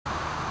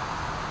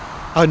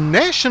A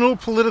national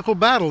political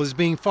battle is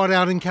being fought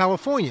out in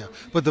California,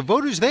 but the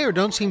voters there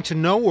don't seem to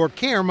know or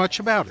care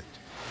much about it.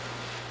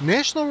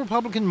 National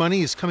Republican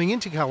money is coming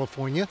into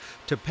California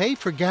to pay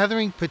for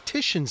gathering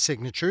petition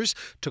signatures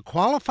to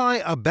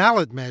qualify a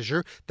ballot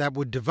measure that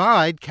would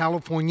divide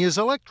California's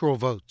electoral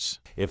votes.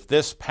 If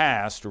this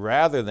passed,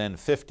 rather than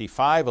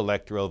 55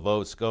 electoral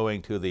votes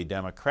going to the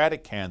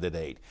Democratic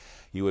candidate,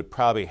 you would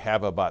probably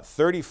have about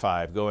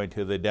 35 going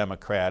to the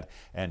Democrat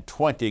and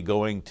 20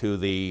 going to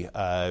the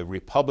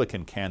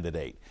Republican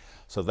candidate.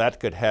 So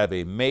that could have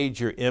a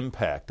major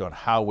impact on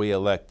how we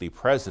elect the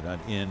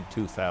president in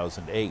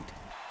 2008.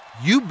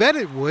 You bet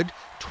it would.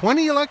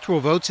 20 electoral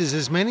votes is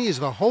as many as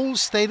the whole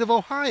state of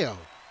Ohio.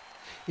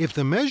 If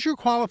the measure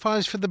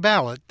qualifies for the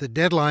ballot, the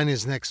deadline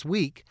is next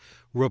week,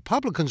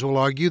 Republicans will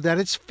argue that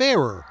it's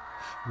fairer.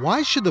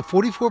 Why should the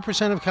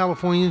 44% of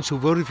Californians who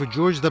voted for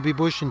George W.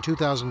 Bush in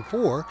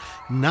 2004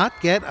 not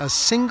get a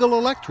single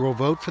electoral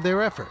vote for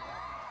their effort?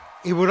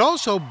 It would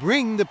also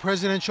bring the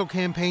presidential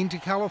campaign to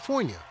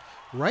California.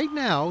 Right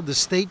now, the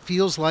state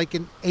feels like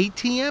an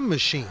ATM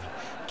machine.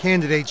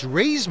 Candidates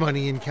raise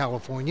money in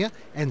California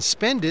and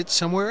spend it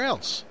somewhere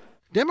else.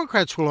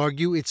 Democrats will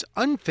argue it's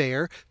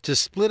unfair to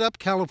split up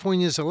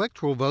California's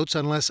electoral votes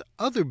unless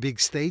other big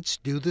states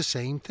do the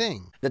same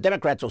thing. The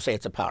Democrats will say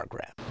it's a power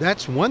grab.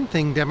 That's one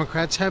thing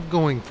Democrats have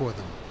going for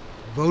them: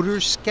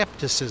 voter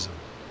skepticism.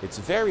 It's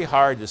very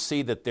hard to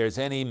see that there's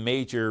any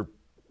major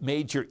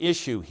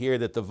issue here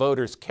that the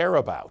voters care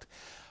about.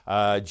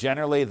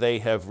 Generally, they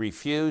have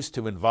refused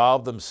to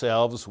involve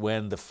themselves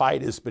when the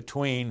fight is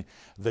between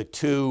the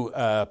two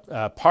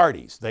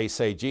parties. They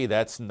say, "Gee,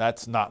 that's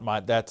not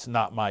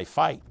my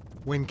fight."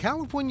 When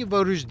California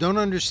voters don't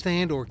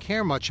understand or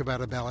care much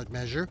about a ballot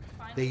measure,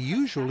 they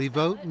usually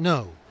vote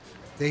no.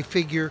 They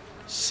figure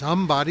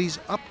somebody's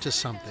up to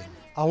something.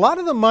 A lot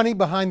of the money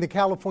behind the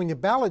California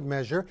ballot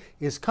measure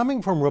is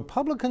coming from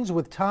Republicans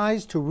with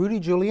ties to Rudy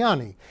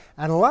Giuliani,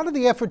 and a lot of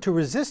the effort to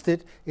resist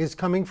it is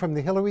coming from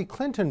the Hillary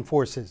Clinton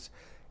forces.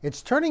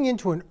 It's turning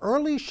into an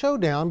early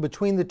showdown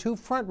between the two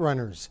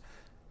frontrunners,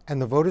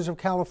 and the voters of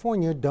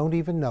California don't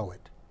even know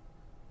it.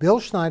 Bill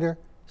Schneider,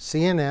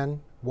 CNN,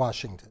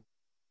 Washington.